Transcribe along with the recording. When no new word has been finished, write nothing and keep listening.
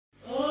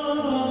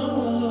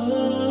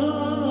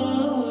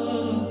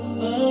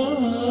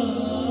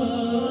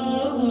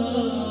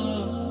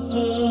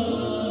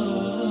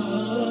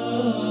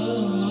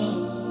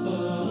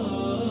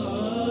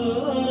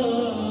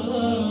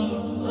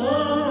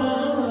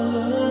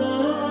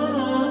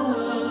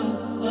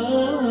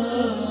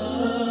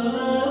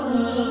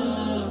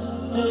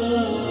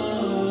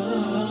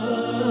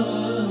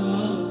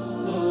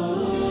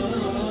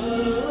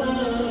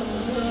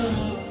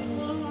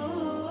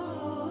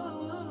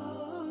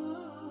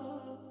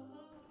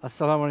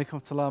Assalamu alaikum wa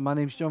rahmatullah. My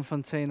name's John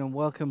Fontaine and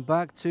welcome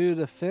back to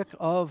the Fiqh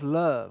of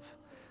Love.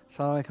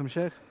 Assalamu alaikum,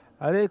 Sheikh.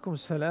 عليكم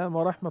السلام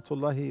ورحمة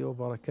الله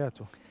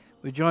وبركاته.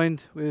 We're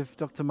joined with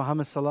Dr.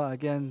 Muhammad Salah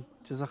again.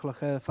 Jazakallah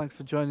khair. Thanks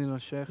for joining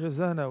us, Sheikh.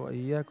 جزانا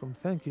وإياكم.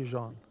 Thank you,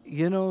 John.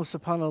 You know,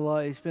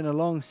 subhanAllah, it's been a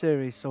long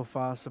series so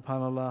far,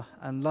 subhanAllah.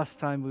 And last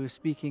time we were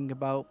speaking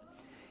about,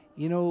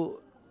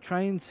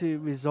 trying to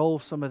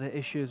resolve some of the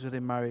issues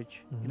within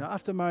marriage.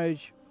 After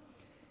marriage,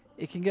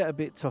 it can get a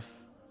bit tough,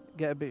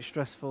 get a bit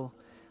stressful.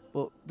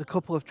 But the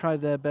couple have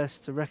tried their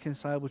best to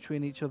reconcile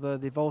between each other.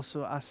 They've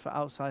also asked for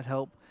outside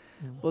help.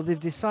 But they've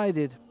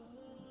decided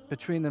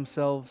between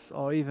themselves,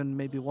 or even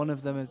maybe one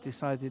of them has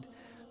decided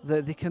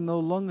that they can no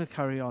longer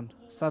carry on,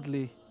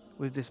 sadly,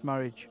 with this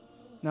marriage.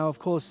 Now, of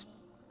course,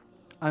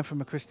 I'm from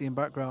a Christian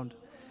background,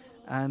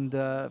 and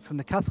from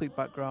the Catholic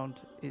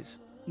background, it's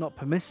not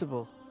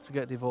permissible to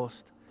get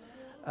divorced.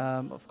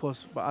 Of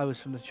course, but I was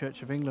from the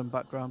Church of England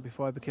background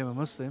before I became a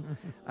Muslim,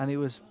 and it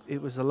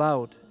was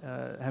allowed.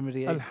 Henry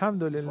VIII.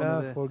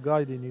 Alhamdulillah for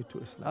guiding you to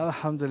Islam.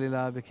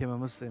 Alhamdulillah, I became a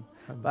Muslim.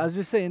 But as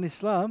we say in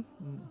Islam,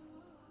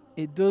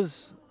 it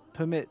does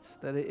permit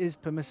that it is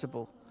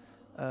permissible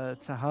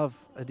to have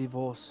a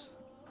divorce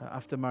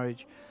after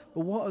marriage.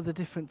 But what are the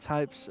different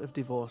types of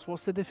divorce?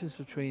 What's the difference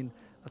between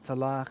a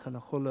talaq and a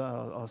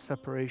khula or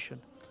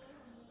separation?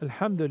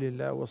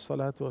 Alhamdulillah wa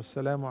salatu wa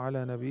salamu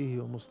ala nabihi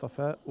wa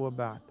mustafa wa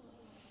ba'd.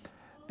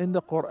 In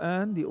the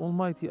Quran, the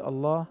Almighty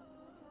Allah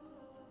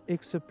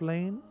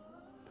explained,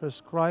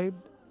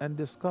 prescribed, and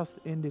discussed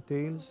in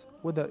details,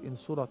 whether in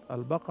Surah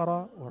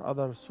Al-Baqarah or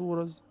other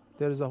surahs.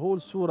 There is a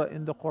whole surah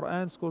in the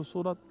Quran, it's called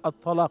Surah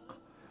At-Talaq,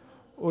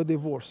 or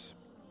divorce.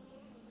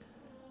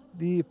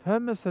 The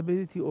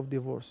permissibility of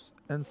divorce,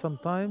 and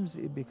sometimes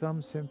it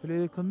becomes simply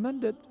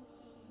recommended.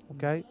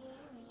 Okay?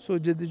 So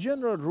the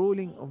general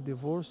ruling of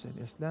divorce in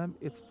Islam,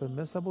 it's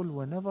permissible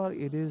whenever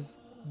it is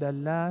the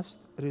last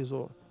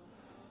resort.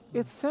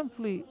 It's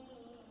simply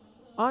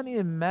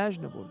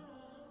unimaginable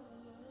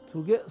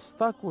to get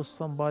stuck with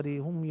somebody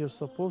whom you're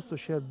supposed to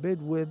share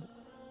bed with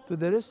to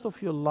the rest of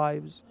your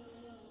lives,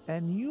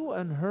 and you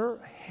and her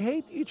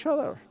hate each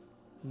other.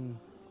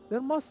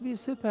 There must be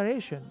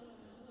separation.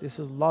 This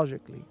is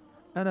logically.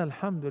 And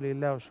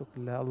alhamdulillah wa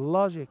shukrullah,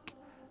 logic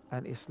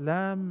and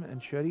Islam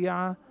and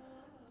Sharia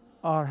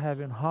are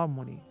having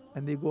harmony,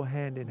 and they go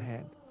hand in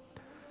hand.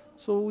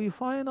 So we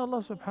find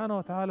Allah subhanahu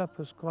wa ta'ala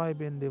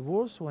prescribing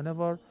divorce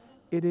whenever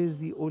it is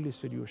the only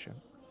solution.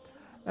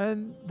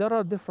 And there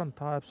are different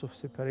types of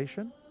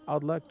separation.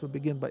 I'd like to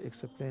begin by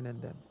explaining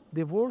them.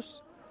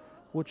 Divorce,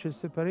 which is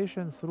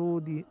separation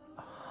through the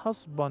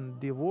husband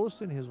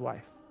divorcing his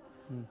wife.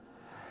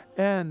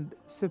 And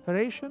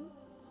separation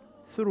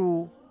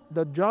through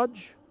the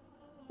judge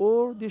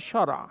or the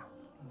shara.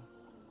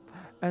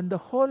 And the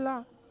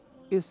khula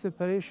is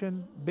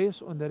separation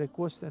based on the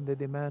request and the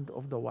demand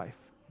of the wife.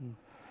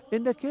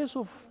 In the case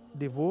of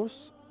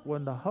divorce,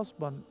 when the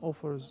husband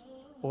offers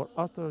or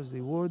utters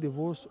the word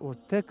divorce, or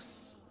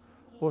texts,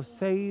 or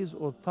says,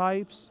 or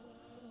types,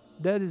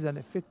 that is an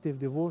effective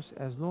divorce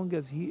as long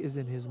as he is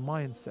in his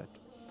mindset.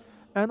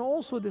 And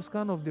also this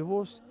kind of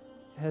divorce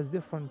has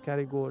different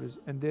categories,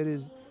 and there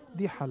is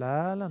the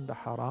halal and the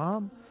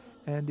haram,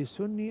 and the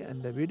sunni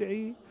and the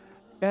bid'i.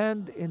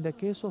 And in the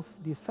case of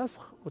the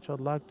fasq, which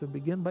I'd like to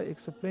begin by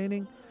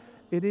explaining,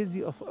 it is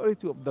the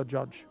authority of the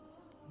judge.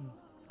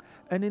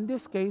 And in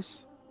this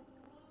case,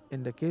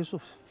 in the case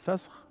of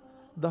fasq,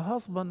 the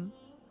husband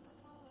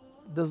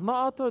does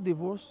not utter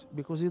divorce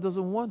because he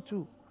doesn't want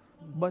to,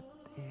 but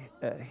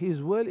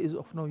his will is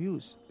of no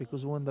use,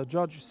 because when the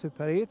judge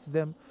separates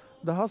them,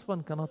 the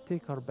husband cannot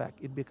take her back.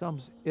 It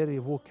becomes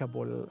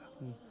irrevocable.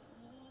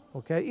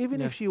 Okay, even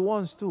if she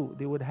wants to,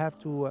 they would have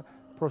to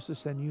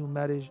process a new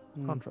marriage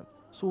contract.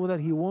 So whether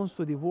he wants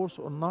to divorce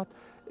or not,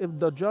 if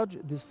the judge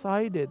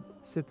decided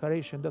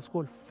separation, that's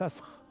called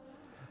fasq,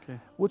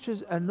 which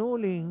is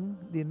annulling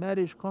the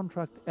marriage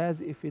contract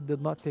as if it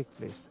did not take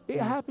place. It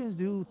happens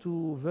due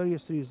to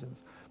various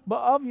reasons. But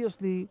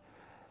obviously,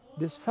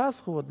 this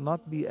fasq would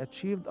not be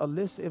achieved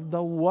unless if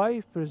the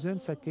wife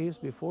presents a case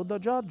before the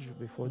judge,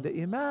 before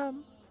the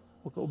imam,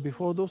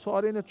 before those who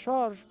are in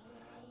charge.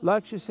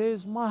 Like she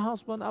says, my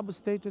husband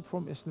abstated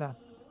from Islam,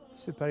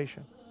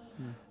 separation.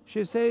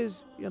 She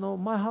says,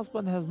 my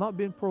husband has not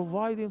been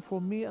providing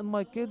for me and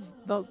my kids,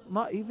 does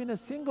not even a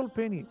single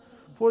penny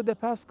for the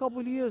past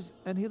couple years,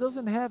 and he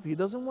doesn't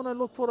want to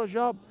look for a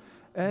job,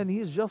 and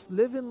he's just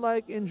living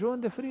like enjoying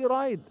the free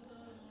ride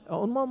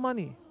on my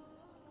money.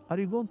 Are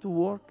you going to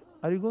work?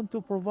 Are you going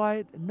to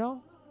provide?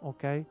 No.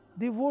 Okay.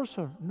 Divorce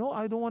her. No,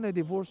 I don't want to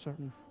divorce her.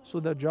 So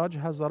the judge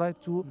has the right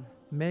to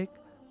make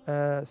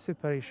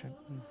separation.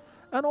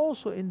 And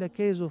also in the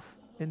case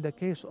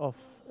of,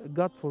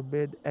 God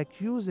forbid,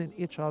 accusing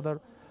each other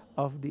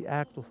of the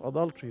act of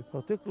adultery,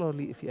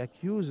 particularly if he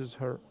accuses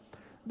her,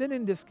 then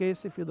in this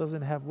case, if he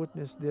doesn't have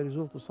witness, they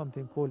resort to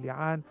something called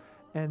li'an,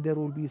 and there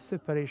will be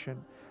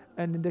separation.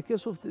 And in the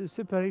case of the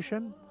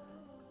separation,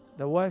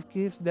 the wife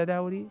keeps the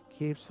dowry,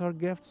 keeps her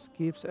gifts,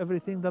 keeps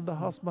everything that the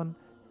husband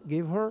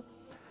gave her,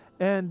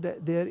 and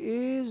there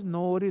is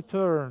no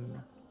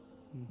return.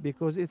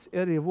 because it's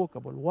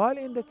irrevocable. While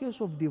in the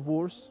case of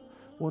divorce,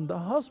 when the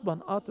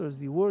husband utters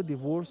the word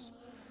divorce,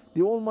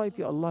 the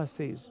Almighty Allah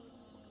says,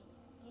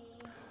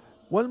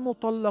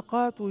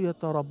 وَالْمُطَلَّقَاتُ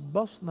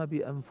يَتَرَبَّصْنَ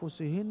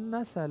بِأَنفُسِهِنَّ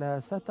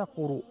ثَلَاثَةَ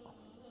قُرُوء.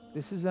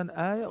 This is an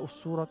ayah of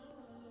Surah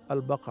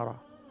Al-Baqarah.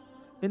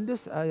 In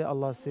this ayah,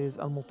 Allah says,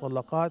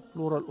 Al-Mutallaqat,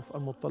 plural of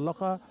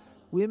Al-Mutallaqa,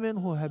 women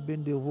who have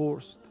been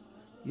divorced.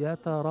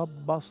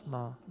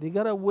 يَتَرَبَّصْنَ. They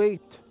gotta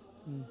wait,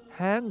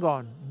 hang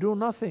on, do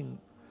nothing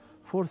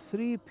for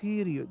 3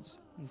 periods,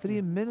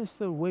 3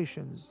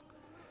 menstruations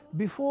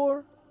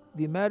before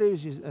the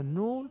marriage is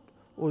annulled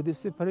or the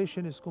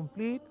separation is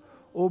complete,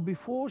 or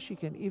before she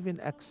can even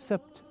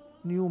accept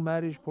new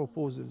marriage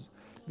proposals,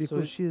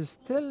 because she is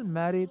still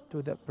married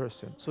to that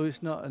person. So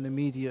it's not an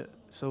immediate,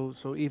 so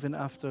even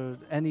after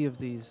any of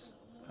these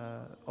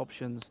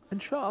options,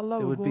 inshallah,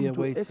 there we're would be a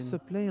going to waiting.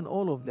 explain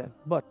all of that.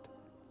 But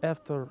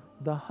after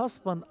the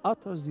husband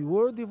utters the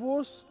word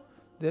divorce,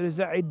 there is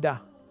a iddah.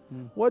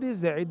 What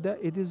is the iddah?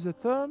 It is a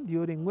term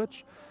during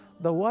which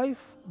the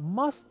wife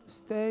must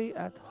stay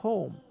at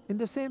home in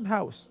the same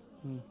house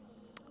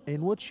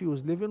in which she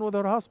was living with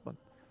her husband.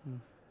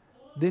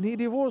 Then he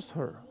divorced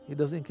her. He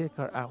doesn't kick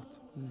her out.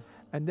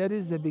 And that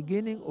is the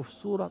beginning of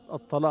Surah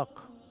At-Talaq.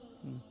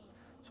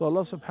 So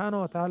Allah subhanahu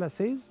wa ta'ala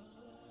says,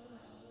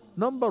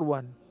 number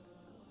 1,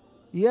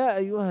 يا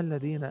أيها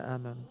الذين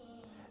آمنوا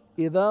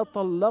إذا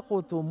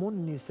طلقتم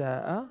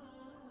النساء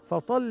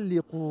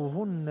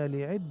فطلقوهن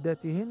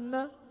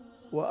لعدتهن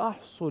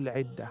وأحصوا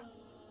العدة.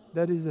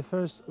 That is the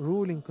first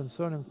ruling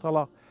concerning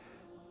talaq.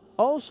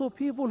 Also,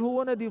 people who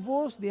want to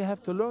divorce, they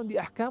have to learn the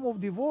ahkam of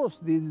divorce.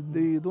 They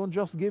don't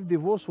just give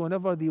divorce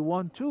whenever they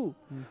want to.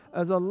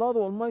 As Allah the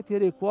Almighty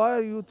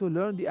require you to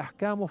learn the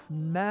ahkam of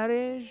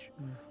marriage,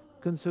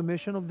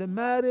 consummation of the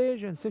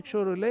marriage, and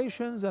sexual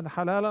relations, and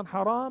halal and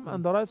haram,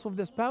 and the rights of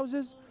the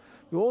spouses,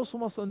 you also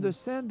must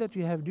understand that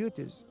you have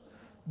duties.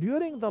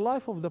 During the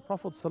life of the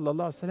Prophet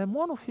ﷺ,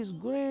 one of his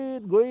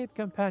great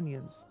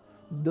companions,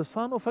 the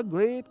son of a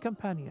great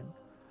companion,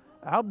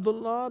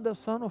 Abdullah, the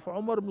son of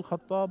Umar ibn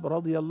Khattab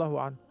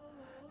radiyallahu anh,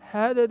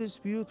 had a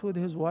dispute with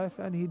his wife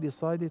and he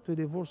decided to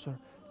divorce her.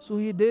 So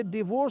he did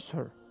divorce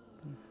her.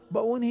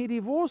 But when he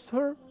divorced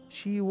her,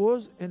 she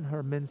was in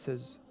her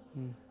menses.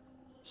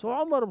 So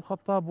Umar ibn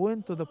Khattab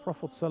went to the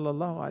Prophet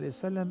sallallahu alaihi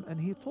wasallam and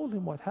he told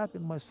him what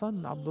happened. My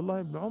son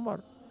Abdullah ibn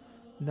Umar.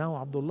 Now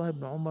Abdullah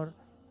ibn Umar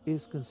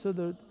is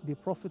considered the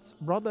Prophet's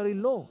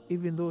brother-in-law,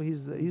 even though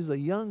he's a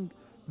young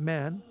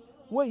man,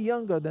 way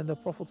younger than the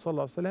Prophet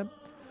sallallahu alaihi wasallam.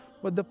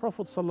 But the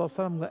Prophet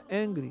ﷺ got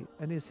angry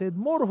and he said,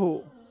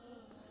 Murhu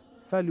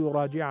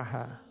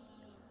فَلْيُرَاجِعْهَا.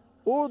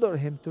 Order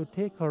him to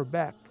take her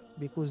back,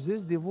 because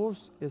this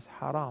divorce is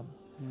haram.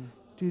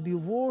 To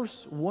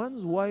divorce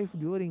one's wife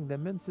during the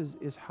menses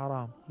is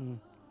haram.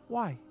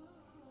 Why?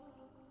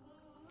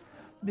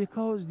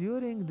 Because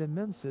during the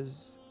menses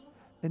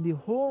and the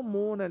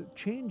hormonal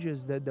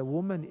changes that the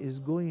woman is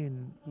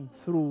going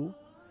through,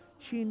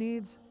 she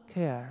needs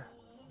care.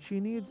 She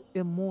needs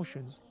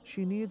emotions.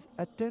 She needs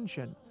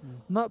attention,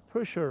 not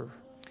pressure,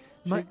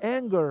 not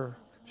anger.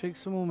 Sheikh,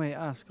 someone may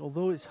ask,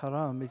 although it's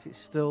haram, is it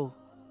still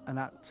an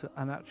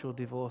actual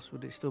divorce?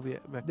 Would it still be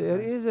recognized? There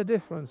is a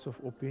difference of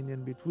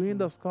opinion between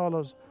the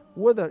scholars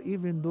whether,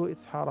 even though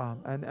it's haram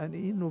and an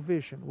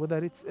innovation, whether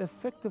it's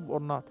effective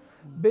or not.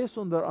 Based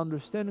on their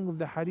understanding of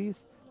the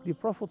hadith, the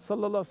Prophet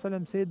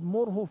ﷺ said,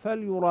 Murhu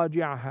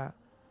falyuraji'aha.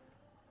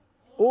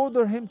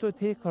 Order him to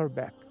take her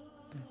back.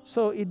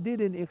 So it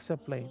didn't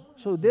explain.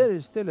 So there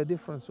is still a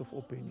difference of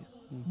opinion.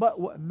 But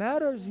what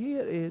matters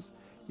here is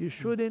you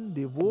shouldn't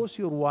divorce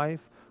your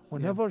wife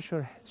whenever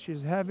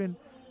she's having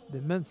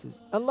the menses.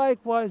 And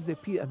likewise the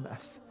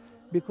PMS,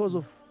 because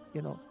of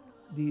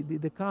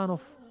the kind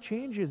of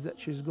changes that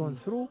she's going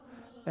through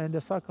and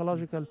the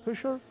psychological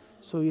pressure.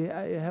 So you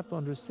have to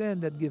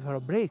understand that, give her a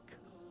break.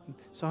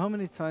 So how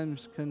many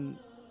times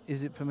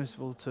is it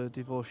permissible to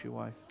divorce your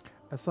wife?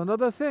 That's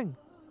another thing.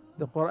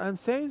 The Quran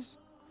says,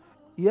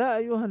 يا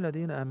أيها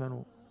الذين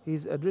آمنوا.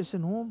 He's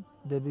addressing whom?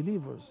 The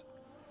believers.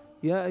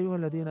 يا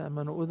أيها الذين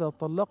آمنوا إذا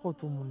طلقتم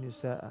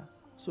النساء.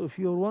 So if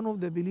you're one of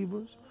the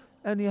believers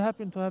and you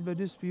happen to have a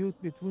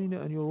dispute between you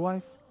and your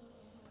wife,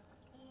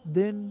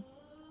 then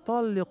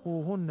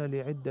طلقوهن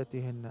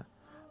لعدتهن.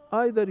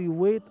 Either you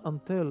wait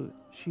until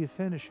she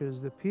finishes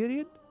the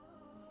period,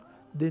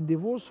 then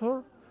divorce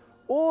her,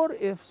 or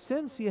if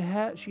since she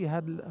had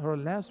her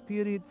last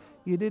period,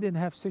 you didn't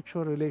have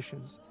sexual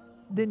relations,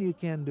 then you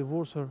can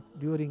divorce her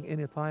during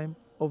any time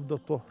of the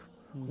tuhr.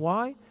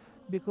 Why?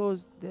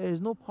 Because there is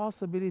no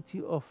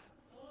possibility of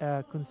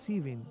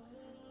conceiving.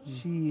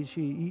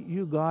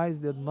 You guys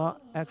did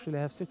not actually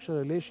have sexual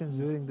relations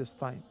during this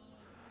time.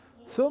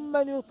 ثم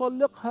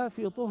يطلقها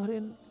في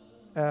طهر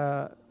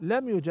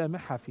لم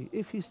يجامعها فيه.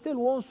 If he still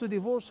wants to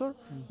divorce her,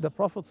 the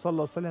Prophet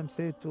ﷺ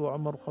said to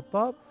Umar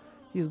Khattab,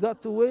 he's got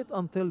to wait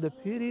until the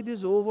period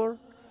is over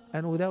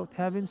and without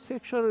having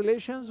sexual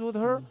relations with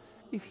her,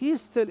 if he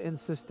still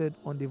insisted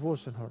on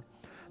divorcing her.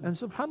 And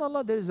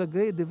subhanAllah, there is a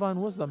great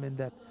divine wisdom in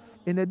that.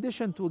 In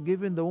addition to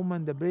giving the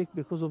woman the break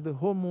because of the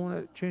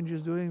hormonal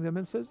changes during the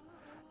menses,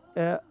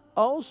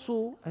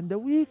 Also, and the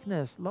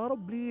weakness, a lot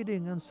of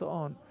bleeding and so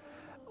on.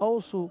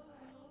 Also,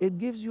 it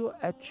gives you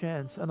a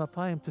chance and a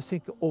time to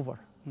think over.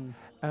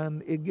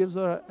 And it gives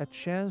her a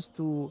chance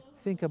to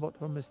think about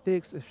her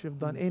mistakes if she's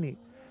done any,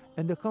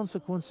 and the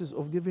consequences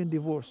of giving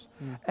divorce.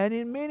 And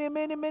in many,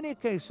 many, many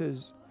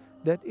cases,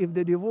 that if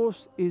the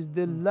divorce is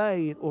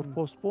delayed or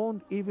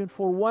postponed even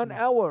for 1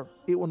 hour,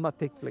 it will not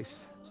take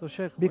place. So,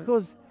 Sheikh,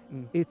 Because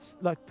it's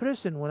like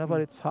prison whenever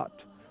it's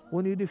hot.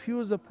 When you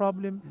diffuse the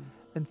problem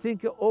and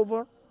think it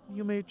over,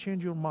 you may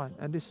change your mind.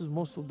 And this is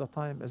most of the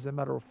time, as a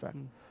matter of fact.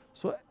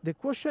 So the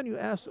question you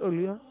asked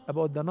earlier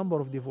about the number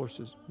of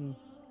divorces,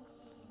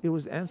 it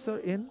was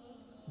answered in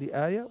the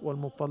ayah,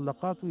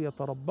 وَالْمُطَلَّقَاتُ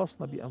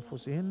يَتَرَبَّصْنَ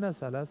بِأَنفُسِهِنَّ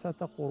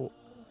ثَلَاثَةَ قُرُوء.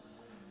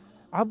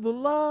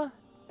 Abdullah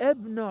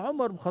ibn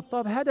Umar ibn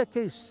Khattab had a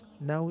case.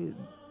 Now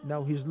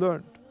he's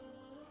learned.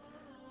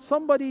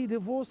 Somebody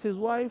divorced his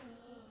wife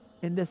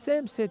in the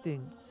same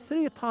setting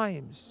 3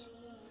 times.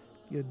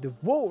 You're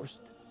divorced,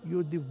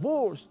 you're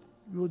divorced,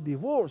 you're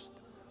divorced.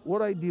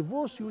 Or I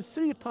divorced you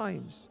 3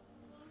 times.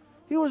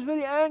 He was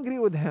very angry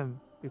with him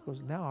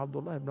because now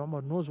Abdullah ibn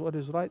Umar knows what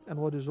is right and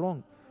what is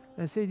wrong.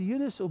 And said, you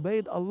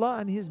disobeyed Allah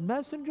and His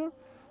Messenger,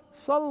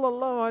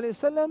 sallallahu alaihi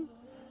wasallam,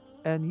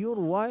 and your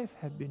wife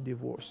have been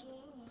divorced.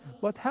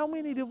 But how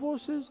many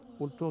divorces?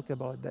 We'll talk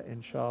about that,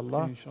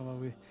 inshallah. Okay,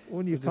 inshallah,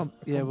 When you come.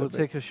 we'll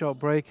take a short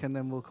break and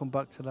then we'll come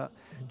back to that.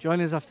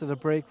 Join us after the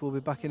break. We'll be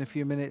back in a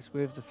few minutes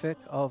with the fiqh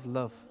of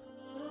love.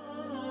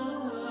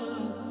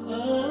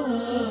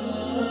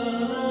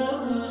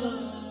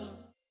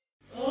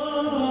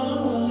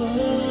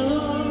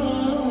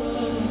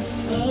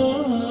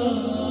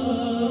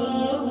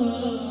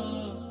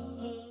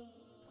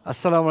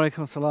 Assalamu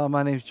alaikum salam.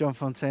 My name is John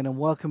Fontaine and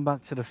welcome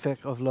back to the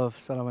fiqh of love.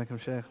 Assalamu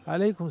alaikum, Shaykh.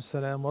 Alaykum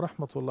salam wa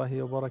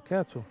rahmatullahi wa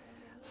barakatuh.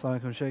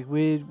 Assalamu alaikum, Shaykh.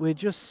 We're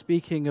just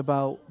speaking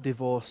about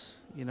divorce.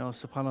 You know,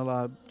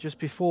 subhanAllah, just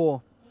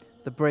before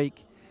the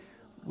break,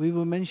 we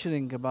were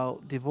mentioning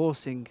about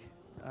divorcing.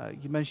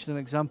 You mentioned an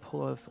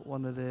example of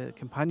one of the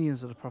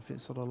companions of the Prophet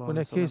sallallahu When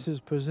alaihi a case wasallam. is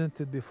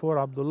presented before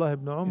Abdullah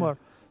ibn Umar,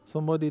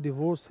 somebody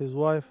divorced his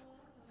wife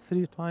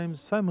 3 times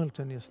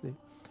simultaneously.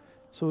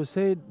 So we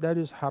said that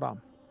is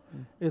haram.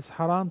 It's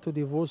haram to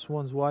divorce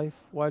one's wife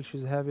while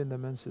she's having the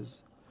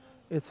menses.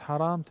 It's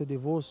haram to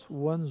divorce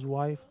one's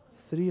wife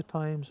 3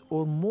 times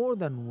or more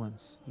than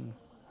once,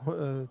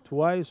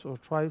 twice or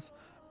thrice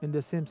in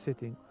the same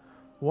setting.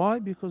 Why?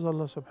 Because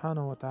Allah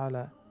subhanahu wa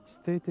ta'ala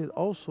stated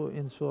also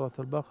in Surah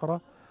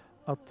Al-Baqarah,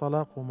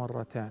 الطلاق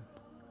مرتان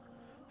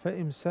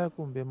فإمساك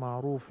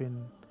بمعروف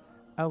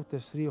أو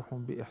تسريح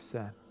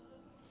بإحسان.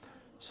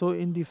 So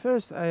in the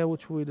first ayah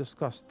which we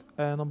discussed,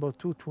 ayah number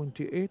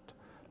 228,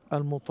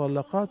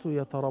 المطلقات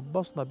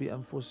يتربصن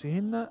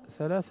بأنفسهن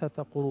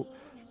ثلاثة قروء.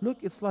 Look,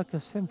 it's like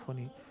a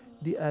symphony.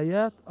 The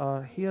ayat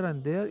are here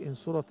and there in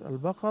Surah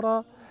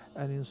Al-Baqarah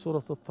and in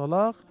Surah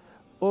Al-Talaq,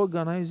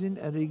 organizing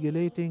and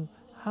regulating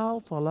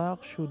how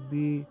talaq should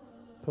be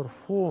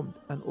performed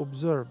and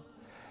observed.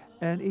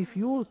 And if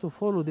you were to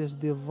follow this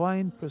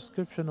divine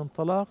prescription on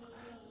talaq,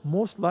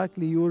 most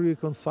likely you will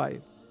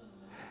reconcile.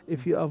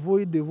 If you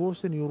avoid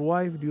divorcing your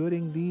wife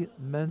during the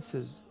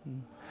menses,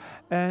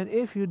 and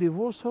if you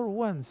divorce her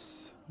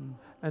once,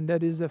 and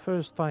that is the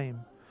first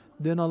time,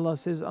 then Allah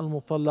says,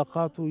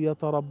 المطلقات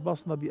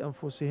يتربصن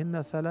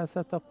بأنفسهن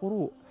ثلاثة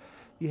قروء.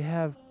 You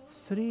have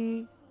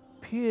 3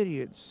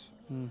 periods,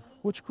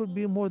 which could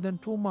be more than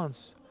 2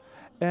 months.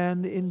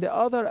 And in the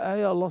other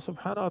ayah, Allah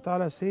subhanahu wa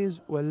ta'ala says,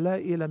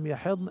 وَاللَّائِ لَمْ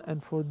يَحِضْنَ.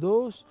 And for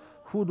those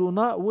who do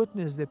not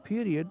witness the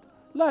period,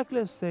 like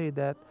let's say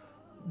that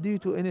due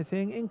to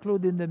anything,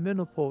 including the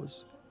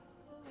menopause,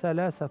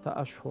 ثلاثة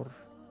أشهر,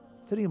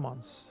 3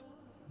 months,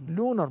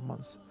 lunar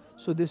months.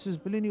 So this is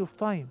plenty of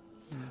time.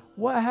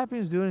 What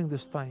happens during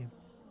this time?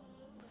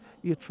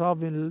 You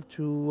travel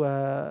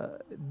to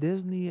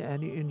Disney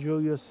and you enjoy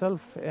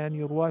yourself and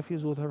your wife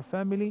is with her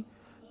family.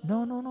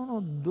 No.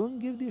 Don't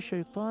give the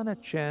shaitan a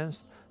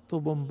chance to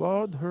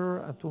bombard her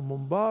and to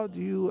bombard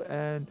you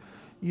and,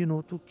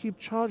 to keep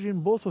charging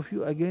both of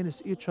you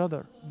against each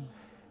other.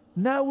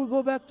 Now we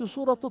go back to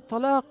Surah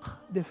Al-Talaq,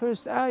 the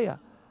first ayah.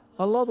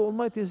 Allah the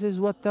Almighty says,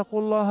 وَاتَّقُوا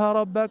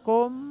اللَّهَ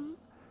رَبَّكُمْ.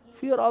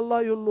 Fear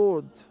Allah your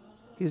Lord.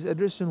 He's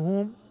addressing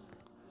whom?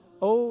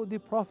 Oh, the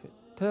Prophet.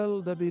 Tell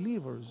the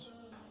believers.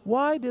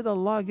 Why did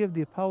Allah give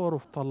the power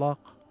of talaq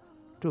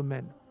to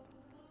men?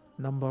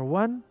 Number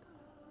 1,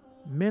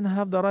 men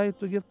have the right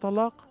to give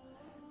talaq.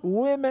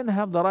 Women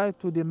have the right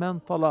to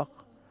demand talaq.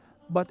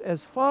 But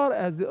as far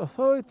as the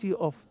authority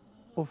of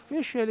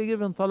officially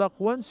giving talaq,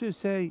 once you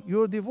say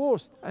you're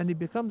divorced and it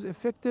becomes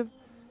effective,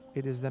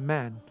 it is the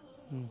man.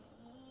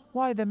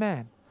 Why the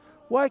man?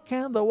 Why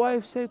can't the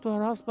wife say to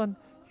her husband,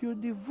 you're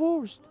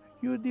divorced,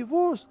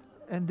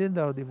 and then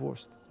they are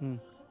divorced?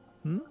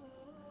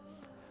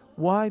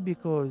 Why?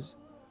 Because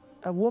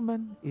a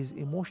woman is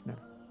emotional.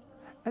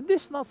 And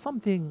this is not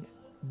something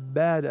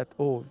bad at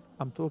all.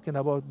 I'm talking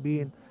about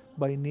being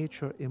by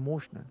nature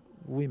emotional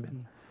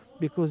women.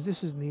 Because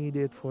this is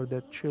needed for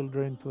the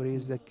children, to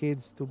raise the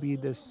kids, to be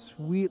the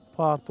sweet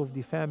part of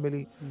the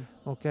family.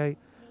 Okay?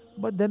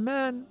 But the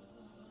man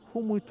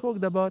whom we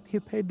talked about, he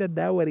paid the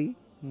dowry,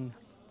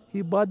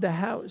 he bought the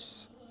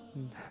house,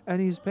 and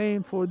he's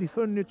paying for the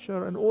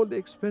furniture and all the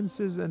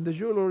expenses and the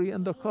jewelry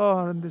and the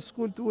car and the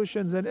school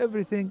tuitions and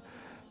everything.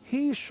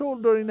 He's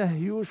shouldering a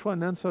huge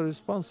financial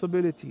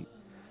responsibility.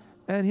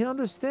 And he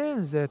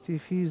understands that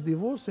if he's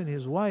divorcing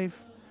his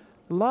wife,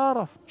 a lot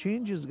of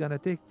changes gonna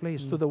take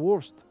place to the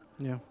worst.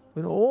 Yeah.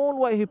 When all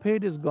what he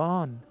paid is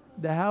gone,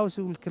 the house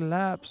will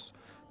collapse.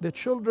 The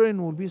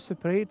children will be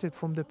separated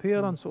from the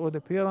parents, or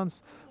the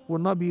parents will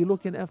not be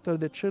looking after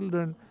the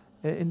children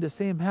in the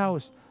same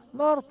house. A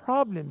lot of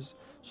problems.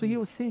 So he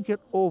will think it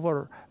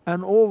over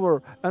and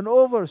over and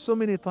over so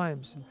many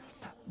times.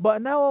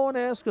 But now I want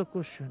to ask you a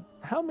question.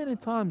 How many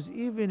times,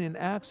 even in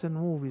action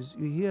movies,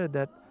 you hear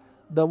that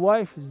the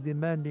wife is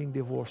demanding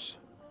divorce?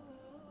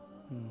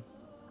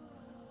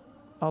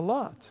 A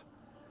lot.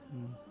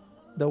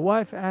 The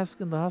wife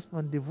asking the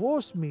husband,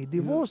 divorce me,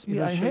 divorce me,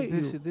 I hate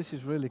you. This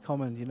is really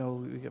common. You know,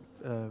 we get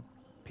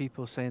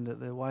people saying that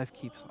their wife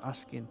keeps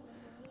asking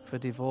for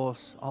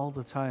divorce all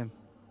the time.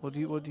 What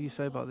do you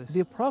say about this?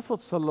 The Prophet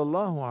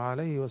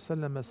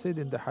ﷺ said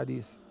in the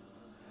hadith,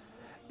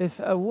 if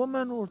a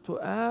woman were to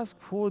ask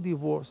for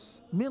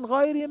divorce من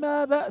غير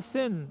ما بأس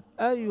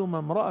أيما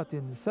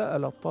امرأة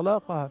سألت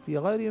طلاقها في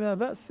غير ما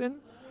بأس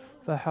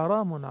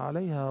فحرام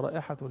عليها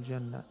رائحة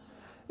الجنة.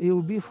 It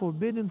will be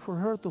forbidden for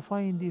her to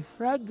find the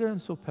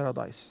fragrance of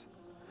paradise.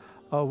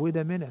 Oh, wait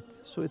a minute.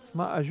 So it's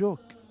not a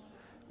joke.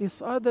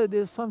 It's either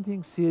there's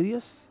something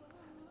serious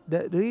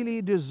that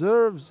really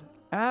deserves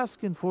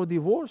asking for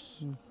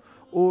divorce,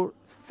 or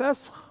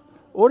fasakh,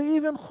 or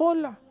even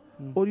khula,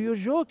 or you're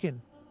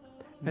joking.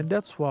 And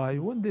that's why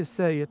when they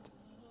say it,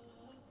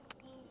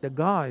 the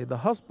guy, the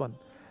husband,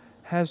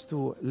 has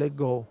to let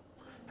go.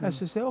 Has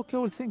to say, okay,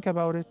 we'll think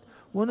about it.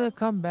 When I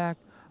come back,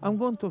 I'm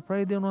going to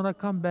pray. Then when I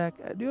come back,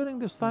 during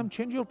this time,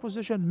 change your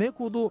position, make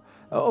wudu,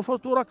 offer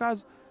 2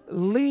 rak'ahs,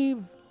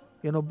 leave.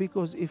 You know,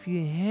 because if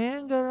you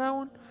hang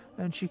around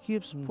and she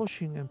keeps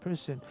pushing and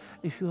pressing,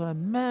 if you're a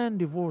man,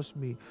 divorce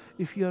me.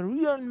 If you're a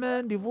real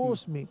man,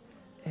 divorce me.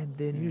 And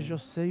then you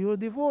just say you're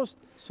divorced.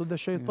 So the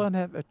shaitan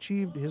have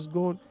achieved his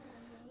goal,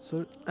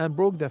 and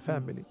broke the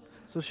family.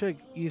 So Sheikh,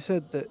 you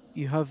said that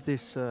you have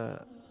this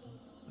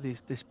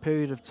this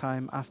period of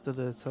time after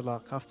the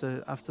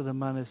talaq, after the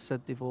man has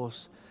said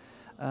divorce.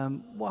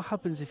 What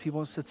happens if he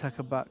wants to take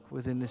her back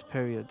within this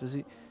period?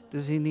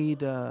 Does he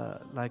need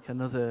like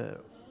another?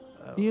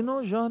 You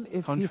know, John,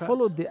 if contract? he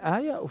followed the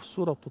ayah of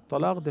Surah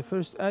Al-Talaq, the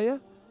first ayah,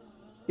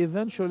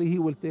 eventually he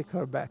will take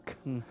her back.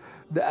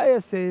 The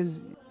ayah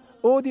says,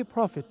 O the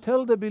Prophet,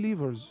 tell the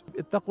believers,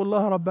 اتقوا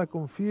الله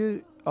ربكم,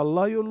 fear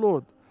Allah your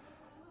Lord.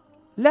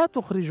 لا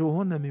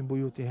تخرجوهن من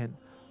بيوتهن.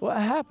 What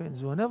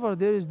happens whenever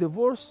there is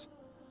divorce?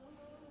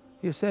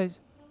 He says,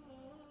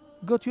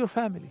 go to your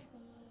family.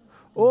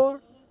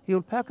 Or he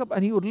will pack up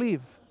and he would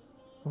leave.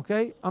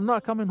 Okay? I'm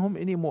not coming home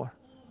anymore.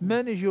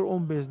 Manage your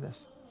own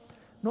business.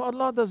 No,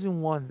 Allah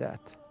doesn't want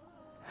that.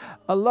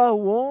 Allah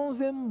wants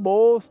them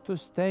both to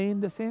stay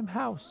in the same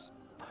house.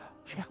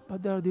 Sheikh,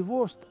 but they are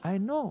divorced. I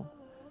know.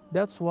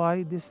 That's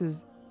why this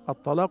is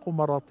الطلاق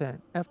مرتين.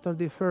 After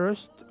the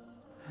first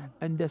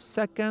and the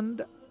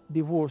second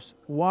divorce.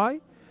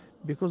 Why?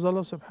 Because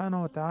Allah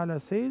subhanahu wa ta'ala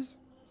says,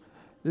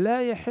 لا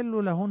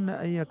يحل لهن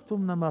أن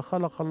يكتمن ما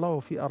خلق الله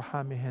في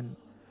أرحامهن.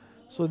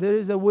 So there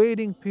is a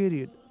waiting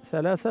period.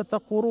 ثلاثة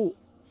قروء.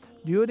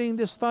 During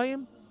this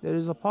time, there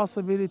is a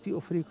possibility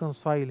of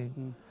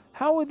reconciling.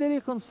 How would they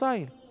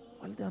reconcile?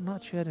 Well, they're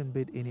not sharing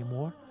bed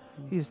anymore.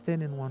 He's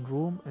staying in one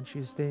room and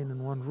she's staying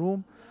in one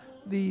room.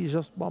 They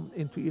just bump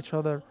into each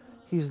other.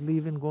 He's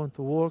leaving, going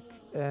to work,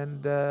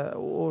 and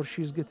or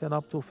she's getting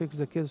up to fix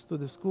the kids to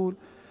the school.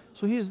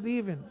 So he's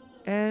leaving.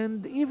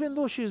 And even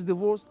though she's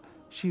divorced,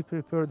 she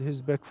prepared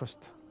his breakfast.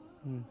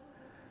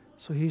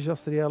 So he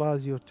just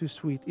realized, you're too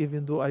sweet.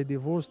 Even though I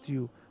divorced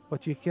you,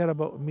 but you care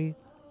about me,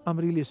 I'm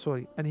really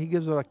sorry. And he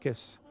gives her a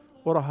kiss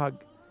or a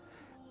hug.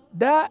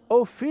 That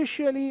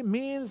officially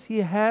means he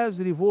has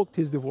revoked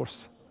his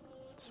divorce.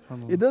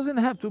 It doesn't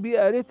have to be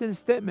a written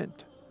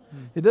statement.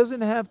 He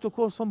doesn't have to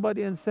call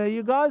somebody and say,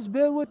 you guys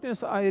bear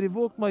witness, I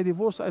revoked my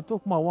divorce, I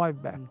took my wife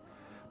back.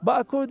 But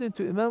according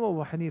to Imam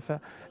Abu Hanifa,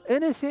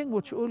 anything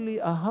which only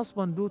a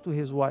husband do to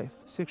his wife,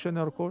 sexual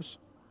intercourse,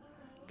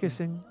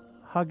 kissing,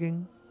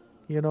 hugging,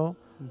 you know,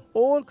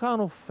 all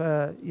kind of,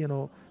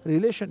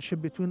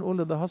 relationship between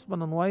only the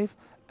husband and wife,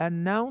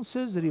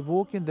 announces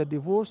revoking the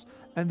divorce,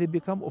 and they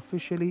become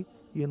officially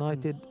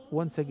united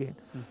once again.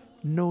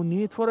 No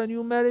need for a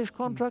new marriage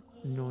contract,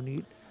 no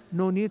need.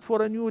 No need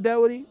for a new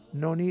dowry,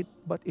 no need.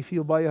 But if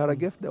you buy her a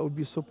gift, that would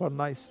be super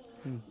nice.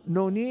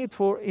 No need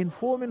for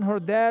informing her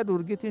dad or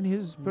getting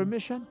his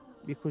permission,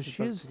 because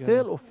she's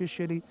still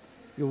officially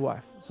your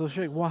wife. So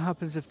Sheikh, what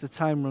happens if the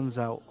time runs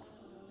out?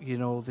 You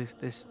know,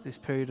 this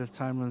period of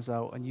time runs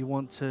out and you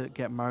want to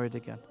get married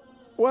again?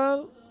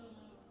 Well,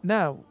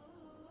 now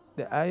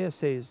the ayah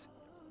says,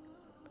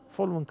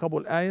 following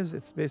couple ayahs,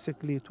 it's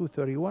basically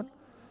 231.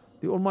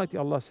 The Almighty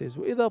Allah says,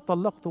 وَإِذَا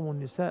طَلَّقْتُمُ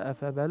النِّسَاءَ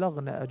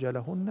فَبَلَغْنَ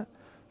أَجَلَهُنَّ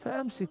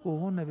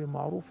فَأَمْسِكُوهُنَّ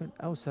بِمَعْرُوفٍ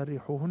أَوْ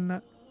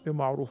سَرِّحُوهُنَّ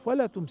بمعروف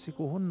ولا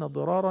تمسكوهن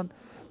ضرارا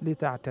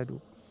لتعتدوا.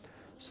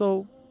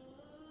 So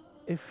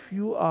if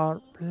you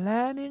are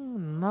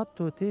planning not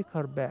to take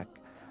her back,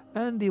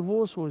 and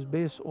divorce was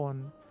based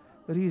on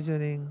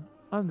reasoning,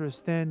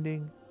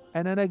 understanding,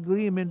 and an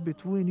agreement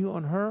between you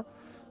and her,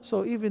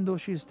 so even though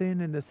she's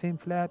staying in the same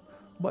flat,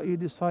 but you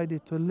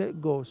decided to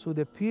let go, so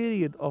the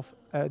period of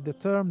the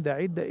term, the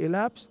iddah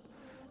elapsed,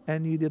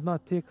 and you did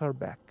not take her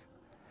back.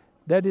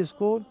 That is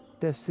called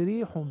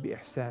تسريح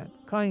بإحسان.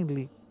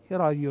 Kindly,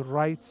 here are your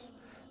rights,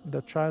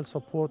 the child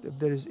support if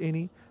there is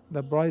any,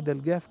 the bridal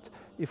gift,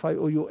 if I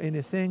owe you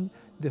anything,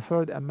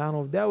 deferred amount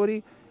of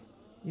dowry,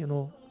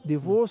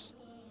 divorce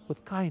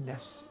with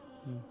kindness.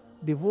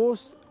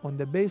 Divorce on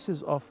the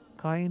basis of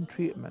kind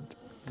treatment.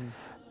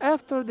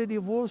 After the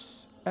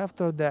divorce,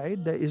 after the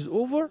iddah is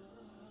over,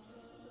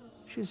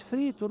 she's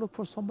free to look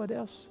for somebody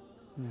else.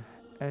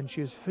 And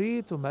she's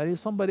free to marry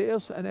somebody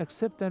else and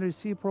accept and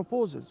receive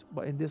proposals.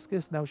 But in this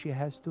case, now she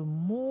has to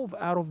move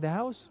out of the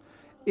house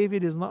if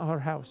it is not her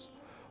house.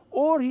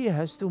 Or he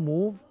has to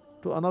move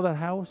to another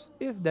house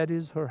if that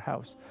is her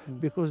house.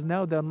 Because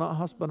now they're not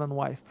husband and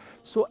wife.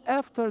 So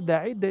after the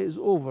iddah is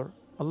over,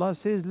 Allah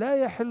says, لا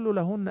يحل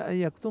لهن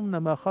أن يكتمن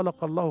ما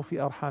خلق الله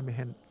في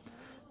أرحامهن.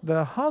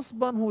 The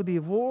husband who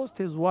divorced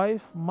his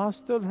wife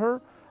must tell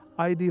her,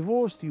 I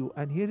divorced you,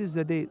 and here is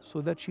the date, so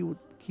that she would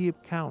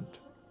keep count.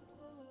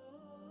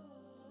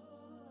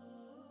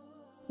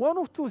 One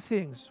of two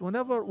things,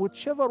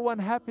 whichever one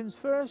happens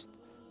first,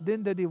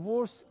 then the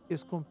divorce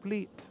is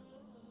complete.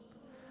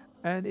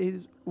 And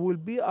it will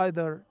be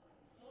either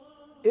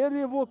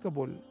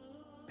irrevocable,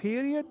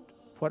 period,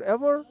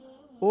 forever,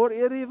 or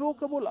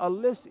irrevocable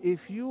unless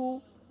if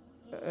you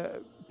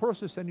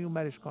process a new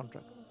marriage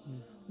contract.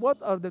 What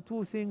are the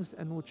two things,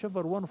 and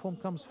whichever one of them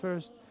comes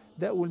first,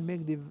 that will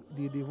make the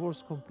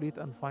divorce complete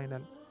and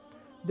final?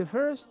 The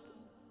first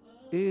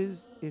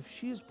is if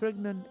she's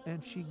pregnant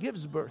and she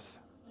gives birth.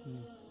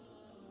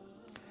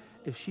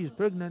 If she's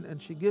pregnant and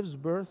she gives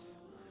birth,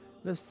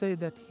 let's say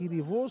that he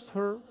divorced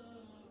her,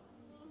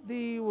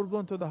 they were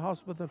going to the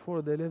hospital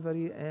for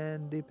delivery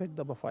and they picked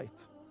up a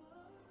fight.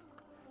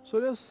 So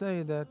let's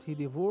say that he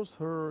divorced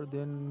her,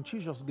 then she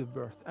just gave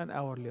birth an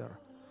hour later.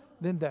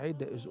 Then the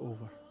iddah is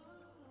over.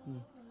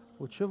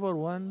 Whichever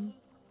one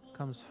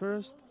comes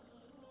first,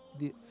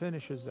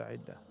 finishes the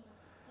iddah.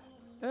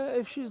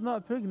 If she's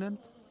not pregnant,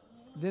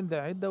 then the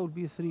iddah will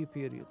be 3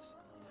 periods.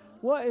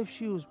 What if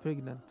she was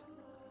pregnant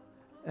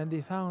and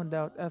they found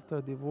out after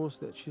divorce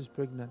that she's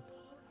pregnant?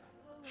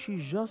 She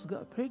just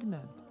got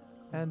pregnant,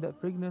 and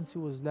that pregnancy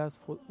would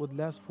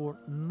last for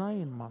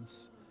 9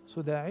 months.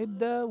 So the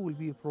iddah will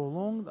be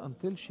prolonged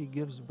until she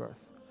gives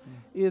birth.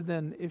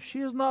 Even if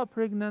she is not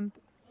pregnant,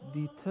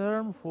 the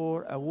term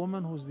for a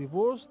woman who's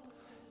divorced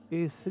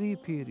is 3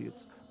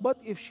 periods. But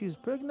if she's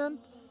pregnant,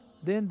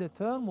 then the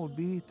term will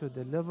be to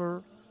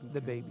deliver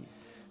the baby.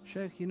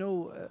 Sheikh,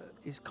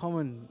 it's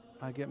common,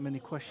 I get many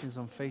questions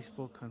on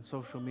Facebook and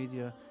social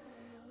media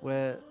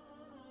where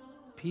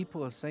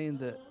people are saying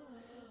that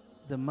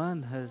the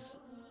man has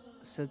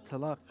said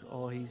talaq,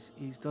 or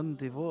he's done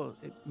divorce.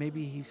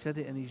 Maybe he said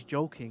it and he's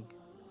joking,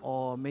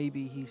 or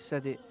maybe he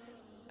said it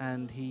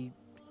and he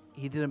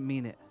didn't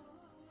mean it.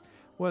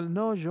 Well,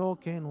 no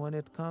joking when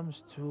it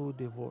comes to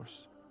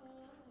divorce.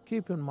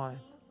 Keep in mind,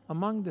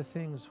 among the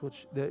things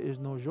which there is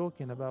no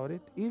joking about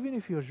it, even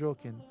if you're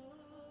joking,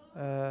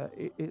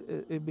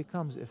 it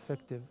becomes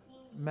effective.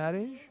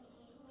 Marriage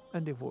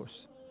and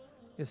divorce.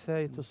 You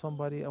say to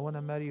somebody, I want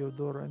to marry your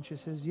daughter, and she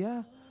says,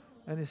 yeah.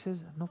 And he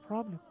says, no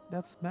problem,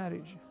 that's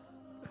marriage.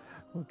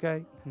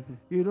 Okay?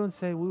 You don't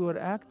say, we were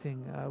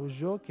acting, I was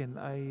joking,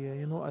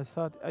 I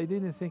thought, I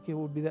didn't think it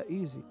would be that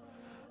easy.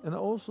 And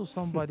also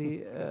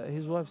somebody,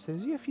 his wife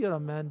says, if you're a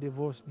man,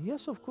 divorce me.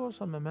 Yes, of course,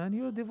 I'm a man,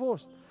 you're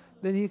divorced.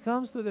 Then he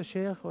comes to the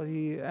sheikh, or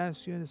he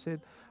asks you and said,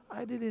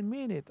 I didn't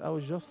mean it, I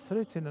was just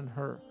threatening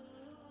her.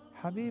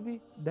 Habibi,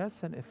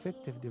 that's an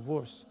effective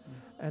divorce.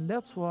 And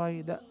that's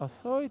why the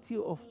authority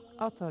of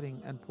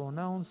uttering and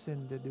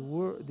pronouncing the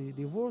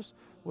divorce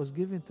was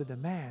given to the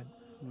man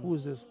who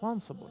is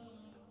responsible.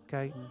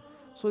 Okay?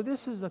 So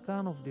this is the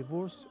kind of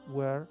divorce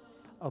where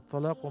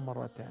at-talaq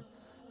marratan.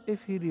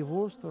 If he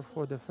divorced her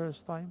for the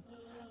first time,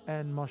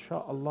 and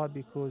mashallah,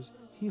 because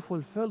he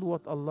fulfilled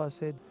what Allah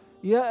said,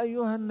 يا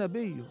أيها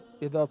النبي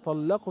إذا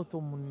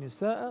طلقتم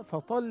النساء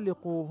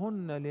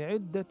فطلقوهن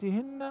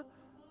لعدتهن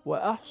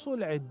وأحصوا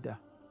العدة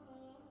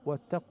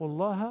واتقوا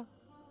الله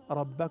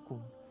ربكم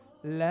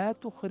لا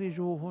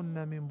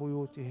تخرجوهن من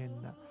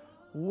بيوتهن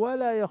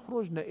ولا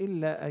يخرجن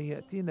إلا أن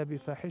يأتين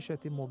بفاحشة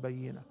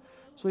مبينة.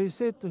 So he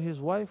said to his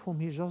wife whom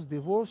he just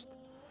divorced,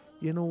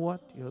 you know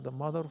what, you're the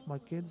mother of my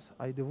kids,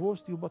 I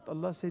divorced you, but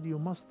Allah said you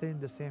must stay in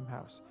the same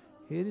house.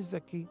 Here is the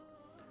key.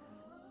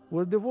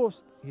 We're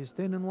divorced. He's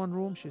staying in one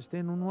room, she's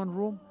staying in one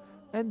room,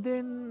 and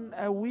then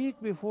a week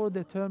before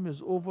the term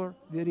is over,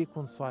 they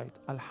reconciled.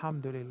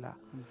 Alhamdulillah.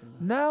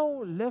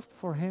 Now left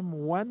for him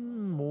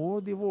one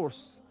more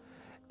divorce.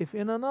 If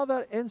in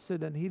another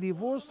incident he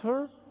divorced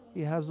her,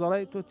 he has the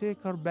right to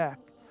take her back.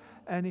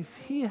 And if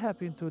he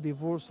happened to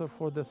divorce her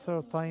for the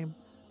 3rd time,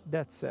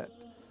 that's it.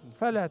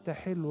 فلا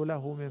تحل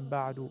له من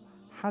بعد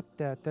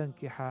حتى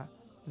تنكح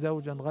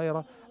زوجا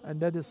غيره. And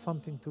that is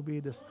something to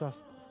be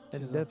discussed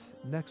in depth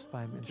next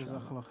time, inshallah.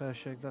 Jazakallah khair,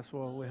 Sheikh. That's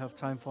what we have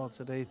time for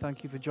today.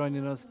 Thank you for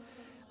joining us.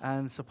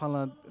 And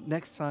subhanAllah,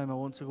 next time I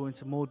want to go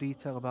into more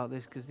detail about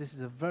this, because this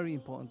is a very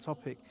important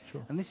topic.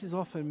 Sure. And this is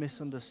often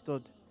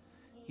misunderstood.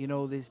 You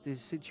know, there's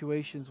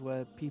situations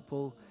where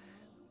people,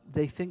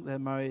 they think they're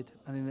married,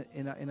 and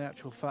in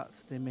actual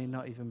fact, they may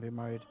not even be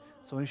married.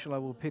 So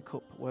inshallah, we'll pick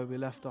up where we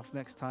left off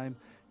next time.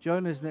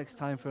 Join us next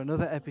time for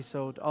another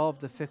episode of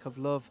the Fiqh of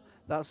Love.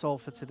 That's all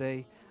for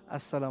today.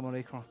 Assalamu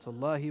alaikum wa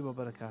rahmatullahi wa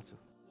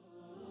barakatuh.